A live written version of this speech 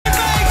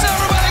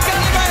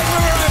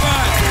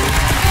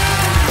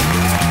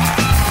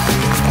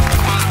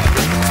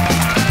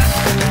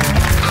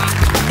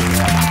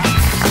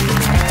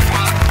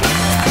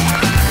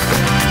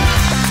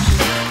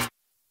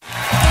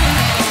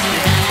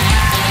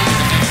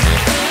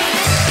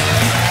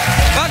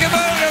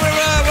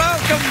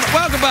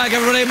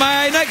back, everybody.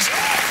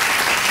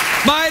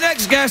 My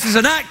next guest is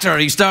an actor.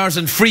 He stars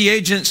in Free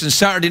Agents and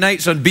Saturday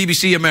nights on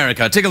BBC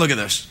America. Take a look at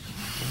this.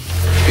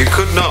 You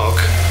could knock.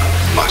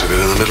 Might have been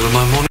in the middle of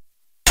my morning.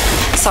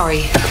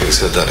 Sorry. Having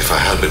said that, if I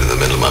had been in the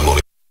middle of my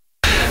morning,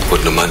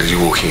 wouldn't have minded you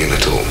walking in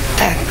at all.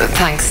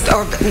 Thanks.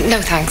 Or,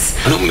 no thanks.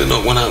 Normally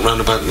not one out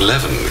round about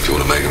 11, if you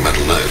want to make a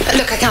mental note.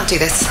 Look, I can't do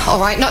this, all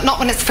right? Not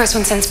when it's the first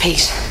one since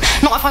Pete.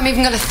 Not if I'm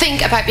even going to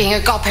think about being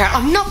a godparent.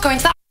 I'm not going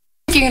to that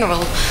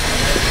funeral.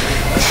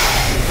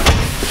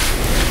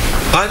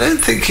 I don't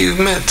think you've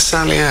met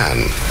Sally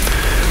Ann,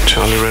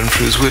 Charlie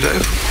Renfrew's widow.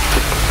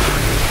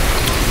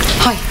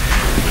 Hi.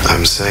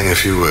 I'm saying a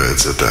few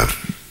words at that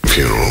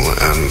funeral,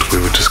 and we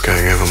were just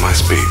going over my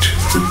speech.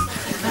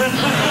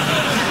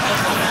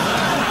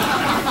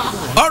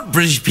 Aren't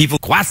British people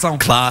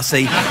croissant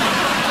classy?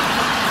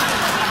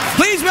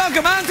 Please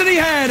welcome Anthony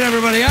Head,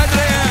 everybody.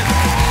 Anthony Head.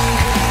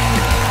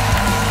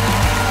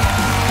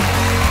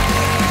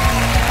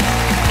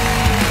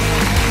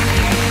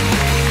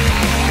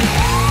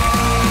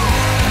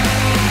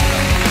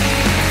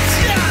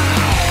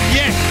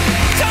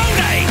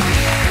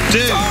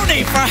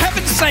 Tony, for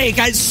heaven's sake,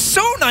 it's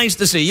so nice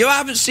to see you. I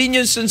haven't seen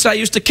you since I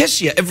used to kiss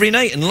you every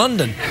night in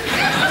London.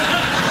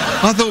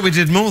 I thought we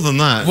did more than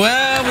that.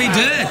 Well, we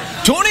did.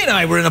 Tony and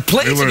I were in a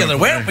play together,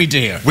 weren't we,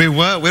 dear? We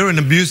were in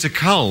a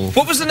musical.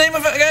 What was the name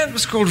of it again? It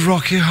was called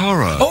Rocky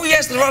Horror. Oh,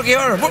 yes, the Rocky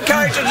Horror. What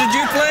character did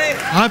you play?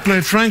 I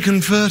played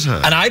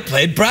Frankenfurter. And I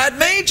played Brad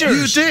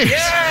Majors. You did?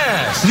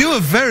 Yes. You were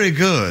very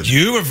good.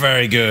 You were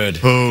very good.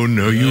 Oh,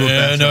 no, you were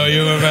better. No,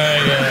 you were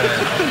very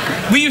good.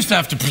 We used to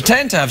have to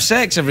pretend to have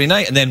sex every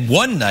night, and then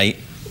one night...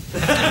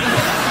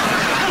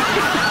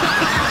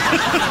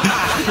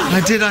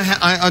 I did.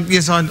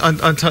 Yes,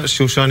 I touched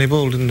your shiny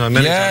ball, didn't I?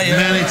 Many times.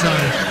 Many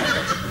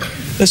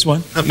times. This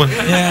one. That one.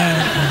 Yeah.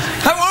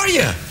 How are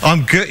you?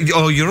 I'm good.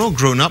 Oh, you're all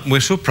grown up, and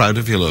we're so proud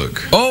of you,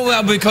 look. Oh,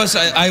 well, because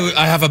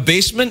I have a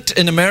basement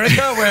in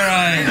America where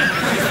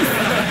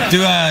I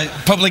do a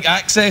public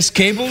access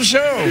cable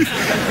show.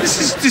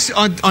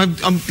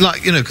 I'm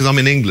like, you know, because I'm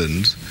in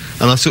England.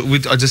 And I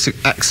just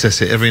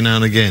access it every now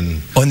and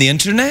again. On the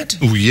internet?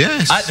 Oh,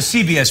 yes. At the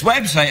CBS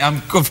website,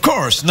 of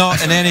course,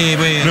 not in any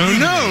way.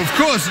 No, of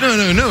course,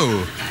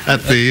 no.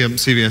 At the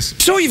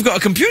CBS. So you've got a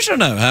computer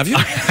now, have you?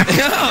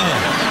 Yeah.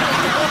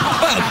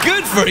 Well,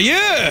 good for you.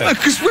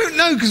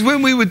 Because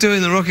when we were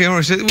doing the Rocky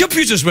Horror Show...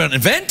 Computers weren't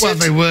invented. Well,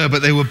 they were,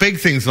 but they were big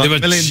things, like $1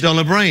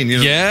 million brain, you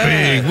know,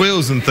 big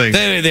wheels and things.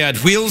 They had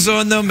wheels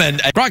on them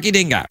and Rocky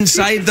Dinga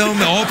inside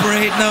them,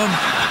 operating them.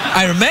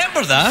 I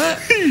remember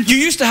that. You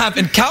used to have,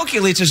 in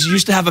calculators, you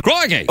used to have a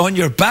Rocky on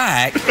your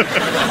back.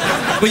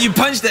 When you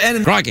punched it in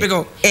and Rocky, we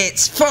go,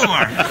 it's 4.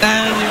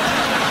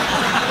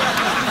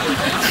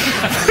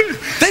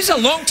 This is a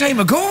long time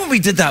ago when we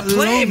did that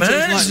play,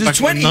 man. This is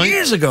 20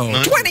 years ago.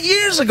 20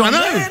 years ago,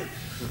 man.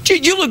 Gee,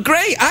 you look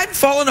great. I'm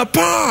falling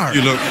apart.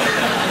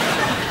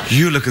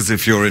 You look as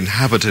if you're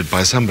inhabited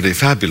by somebody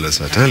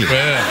fabulous, I tell you.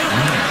 Well,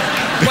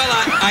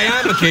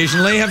 I am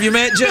occasionally. Have you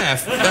met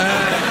Jeff?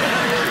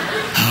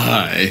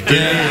 Hi.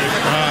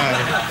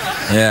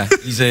 Yeah,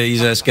 he's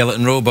a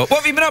skeleton robot. What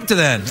have you been up to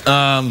then?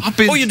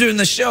 You're doing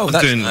this show.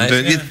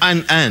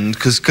 And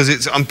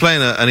because I'm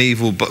playing an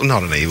evil,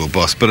 not an evil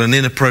boss, but an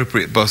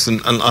inappropriate boss,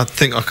 and I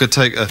think I could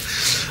take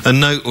a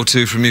note or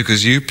two from you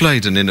because you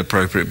played an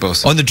inappropriate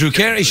boss on the Drew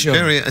Carey show.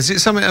 Is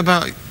it something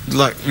about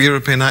like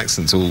European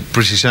accents or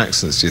British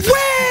accents? Do you think?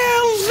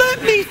 Well,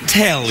 let me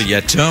tell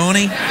you,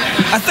 Tony.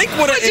 I think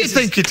what do you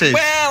think it is?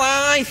 Well,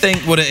 I think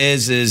what it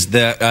is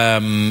that,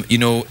 you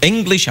know,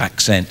 English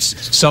accents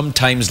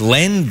sometimes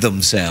lend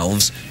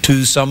themselves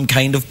to some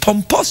kind of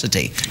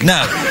pomposity.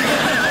 Now,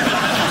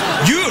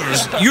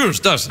 yours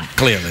doesn't,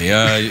 clearly.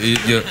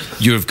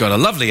 You've got a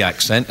lovely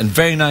accent and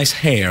very nice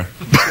hair.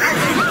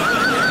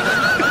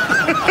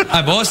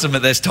 I'm awesome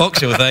at this talk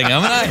show thing,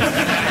 haven't I?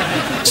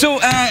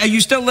 So, are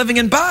you still living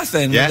in Bath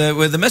then,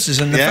 with the missus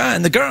and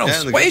the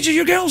girls? Yeah, What age are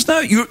your girls now?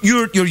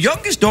 Your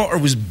youngest daughter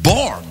was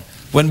born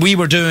when we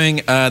were doing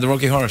the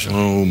Rocky Horror Show.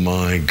 Oh,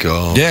 my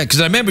God. Yeah, because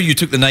I remember you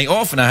took the night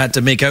off and I had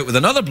to make out with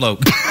another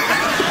bloke.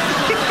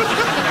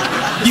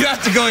 You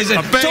have to go, he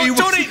said,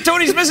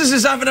 Tony's missus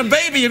is having a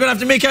baby, you're going to have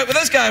to make out with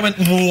this guy. I went,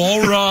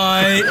 all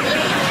right.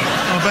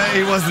 I bet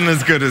he wasn't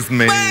as good as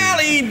me.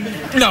 Well,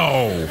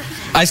 no.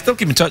 I still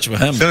keep in touch with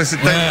him. Where's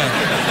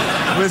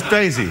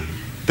Daisy?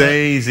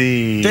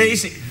 Daisy.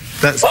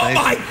 That's Daisy.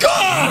 My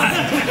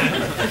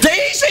God!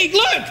 Daisy,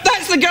 look,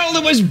 that's the girl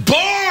that was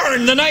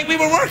born the night we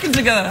were working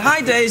together.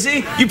 Hi,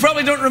 Daisy. You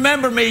probably don't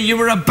remember me. You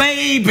were a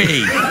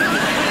baby.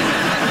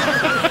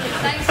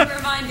 Thanks for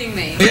reminding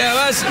me.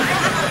 Yeah,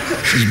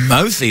 she's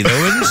mouthy, though,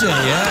 isn't she?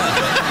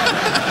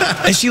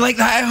 Yeah. Is she like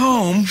that at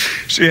home?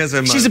 She has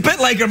her mouth. She's a bit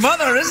like her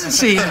mother, isn't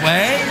she, in a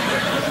way?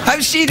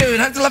 How's she doing?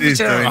 How's the lovely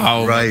Sarah?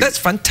 Oh, great. That's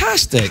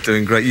fantastic. She's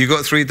doing great. You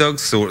got 3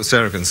 dogs?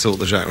 Sarah can sort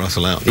the Jack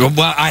Russell out.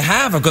 Well, I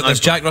have. I've got this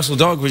Jack Russell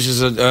dog, which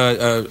is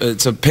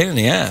it's a pain in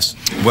the ass.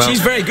 Well,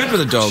 she's very good with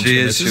the dogs. She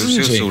is.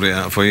 She'll sort it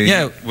out for you.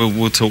 Yeah,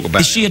 we'll talk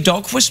about. Is she a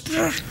dog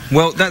whisperer?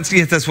 Well, that's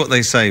what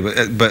they say,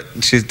 but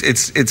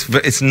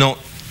it's not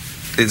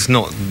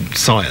not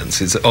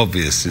science. It's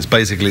obvious. It's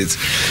basically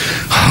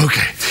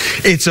okay.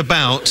 It's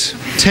about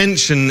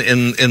tension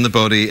in the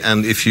body,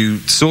 and if you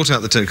sort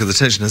out the tension, because the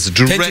tension has a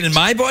direct tension in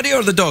my body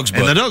or the dog's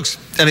body? in the dog's,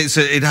 and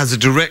it has a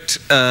direct.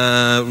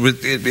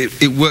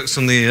 It works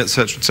on the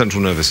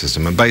central nervous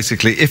system, and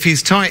basically, if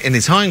he's tight in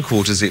his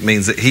hindquarters, it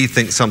means that he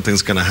thinks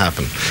something's going to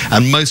happen.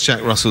 And most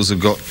Jack Russells have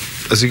got.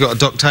 Has he got a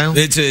dock tail?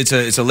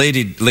 It's a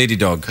lady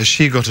dog. Has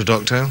she got a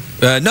dock tail?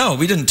 No,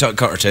 we didn't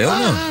cut her tail.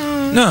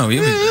 No.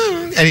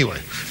 Anyway,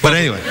 but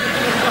anyway.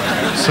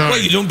 Sorry. Well,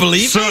 you don't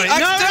believe me? Sorry. I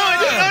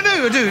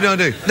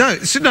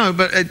do. No,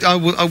 but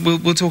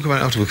we'll talk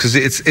about it afterwards, because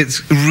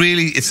it's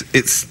really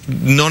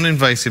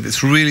non-invasive.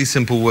 It's really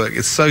simple work.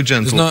 It's so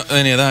gentle. There's not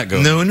any of that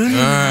going. No. All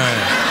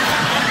right.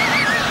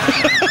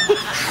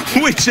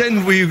 Which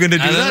end were you going to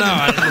do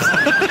that?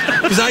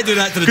 Because I do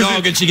that to the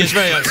dog and she gets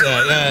very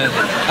upset.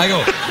 I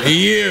go,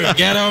 you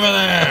get over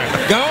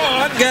there. Go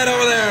on, get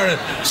over there.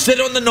 Sit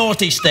on the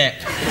naughty step.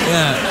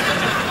 Yeah.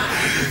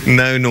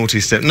 No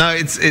naughty step. No,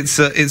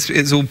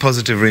 it's all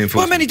positive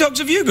reinforcement. How many dogs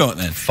have you got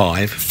then?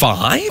 5.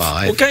 5?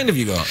 What kind have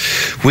you got?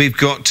 We've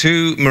got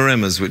 2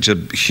 Maremas, which are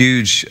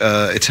huge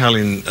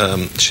Italian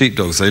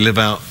sheepdogs. They live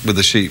out with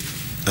the sheep.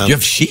 You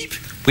have sheep?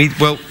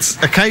 Well,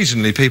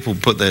 occasionally people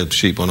put their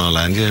sheep on our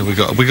land. Yeah, we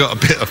got a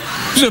bit of.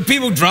 So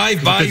people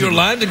drive by your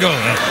land and go,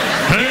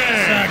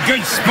 "Here's a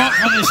good spot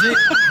for the sheep.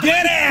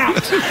 Get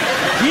out!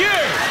 You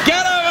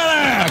get over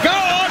there! Go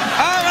on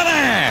over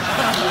there!"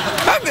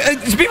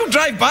 Do people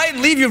drive by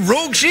and leave your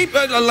rogue sheep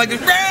like land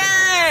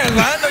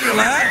on your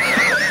land?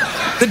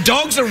 The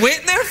dogs are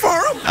waiting there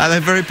for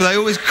them. They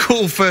always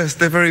call first.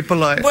 They're very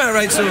polite. Well,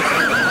 right.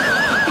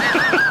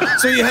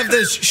 So you have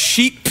this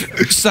sheep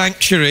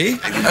sanctuary.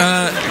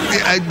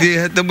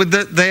 Yes,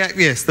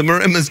 the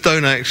Maremas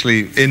don't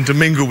actually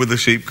intermingle with the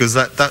sheep, because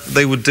that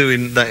they would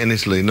do that in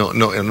Italy, not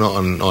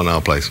on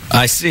our place.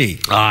 I see.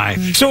 Aye.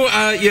 So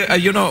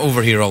you're not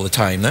over here all the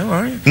time now,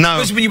 are you? No.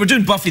 Because when you were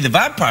doing Buffy the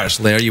Vampire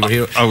Slayer, you were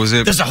here. I was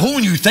here. There's a whole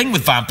new thing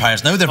with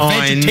vampires now. They're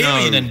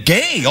vegetarian and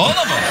gay, all of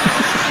them.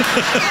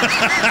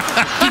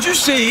 Did you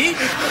see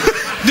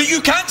that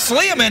you can't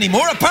slay them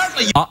anymore?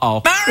 Apparently, you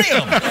marry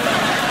them.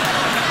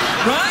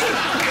 Right?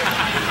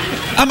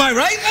 Am I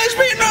right,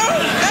 lesbian? No?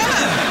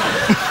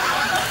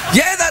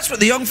 Yeah, that's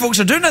what the young folks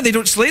are doing now. They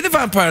don't slay the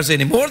vampires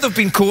anymore. They've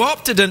been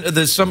co-opted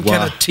into some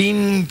kind of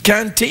teen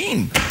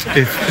canteen.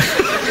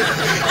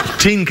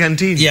 Teen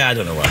canteen? Yeah, I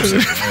don't know what I'm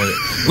saying.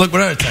 Look,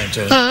 we're out of time,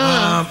 Ted.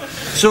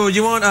 So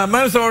you want a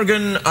mouth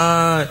organ,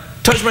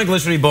 touch my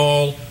glittery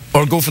ball,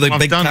 or go for the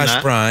big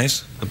cash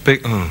prize? A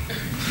big...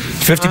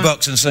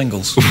 $50 in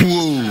singles.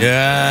 Whoa.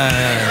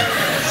 Yeah.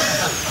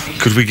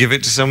 Could we give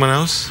it to someone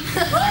else?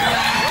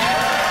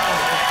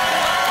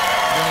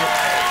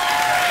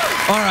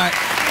 All right,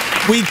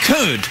 we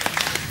could,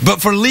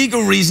 but for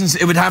legal reasons,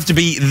 it would have to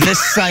be this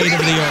side of the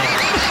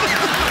audience.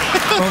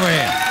 Over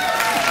here.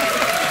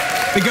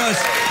 Because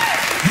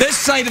this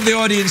side of the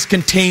audience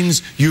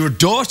contains your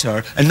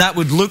daughter, and that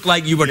would look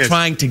like you were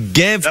trying to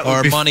give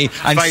her money,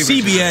 and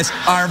CBS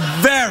are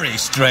very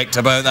strict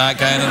about that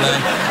kind of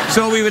thing.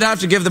 So we would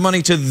have to give the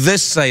money to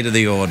this side of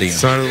the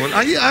audience. So,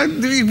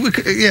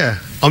 yeah.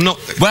 I'm not...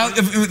 Well,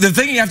 the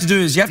thing you have to do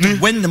is you have to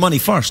win the money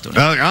first, don't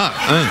you? All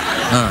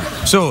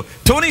right. So,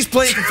 Tony's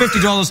playing for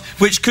 $50,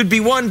 which could be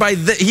won by...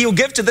 he'll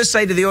give to this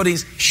side of the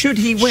audience, should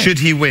he win. Should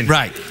he win.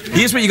 Right.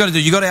 Here's what you got to do.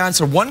 You got to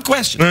answer one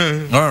question.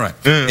 All right.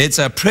 It's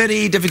a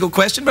pretty difficult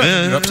question, but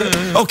you're up to it.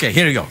 Okay,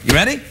 here you go. You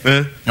ready?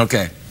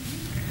 Okay.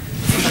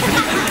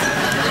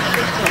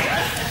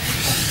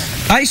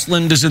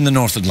 Iceland is in the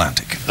North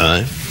Atlantic.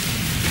 Aye.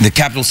 The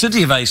capital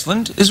city of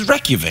Iceland is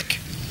Reykjavik.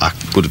 I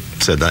would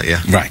have said that,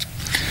 yeah. Right.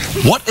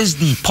 What is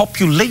the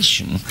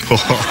population...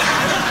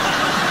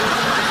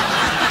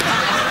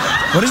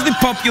 What is the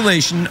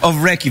population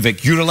of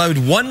Reykjavik? You're allowed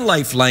one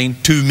lifeline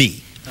to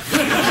me.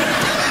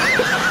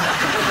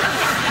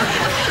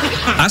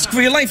 Ask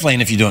for your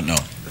lifeline if you don't know.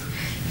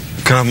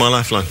 Can I have my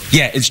lifeline?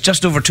 Yeah, it's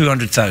just over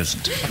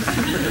 200,000.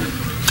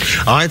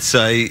 I'd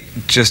say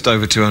just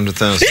over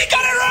 200,000. He got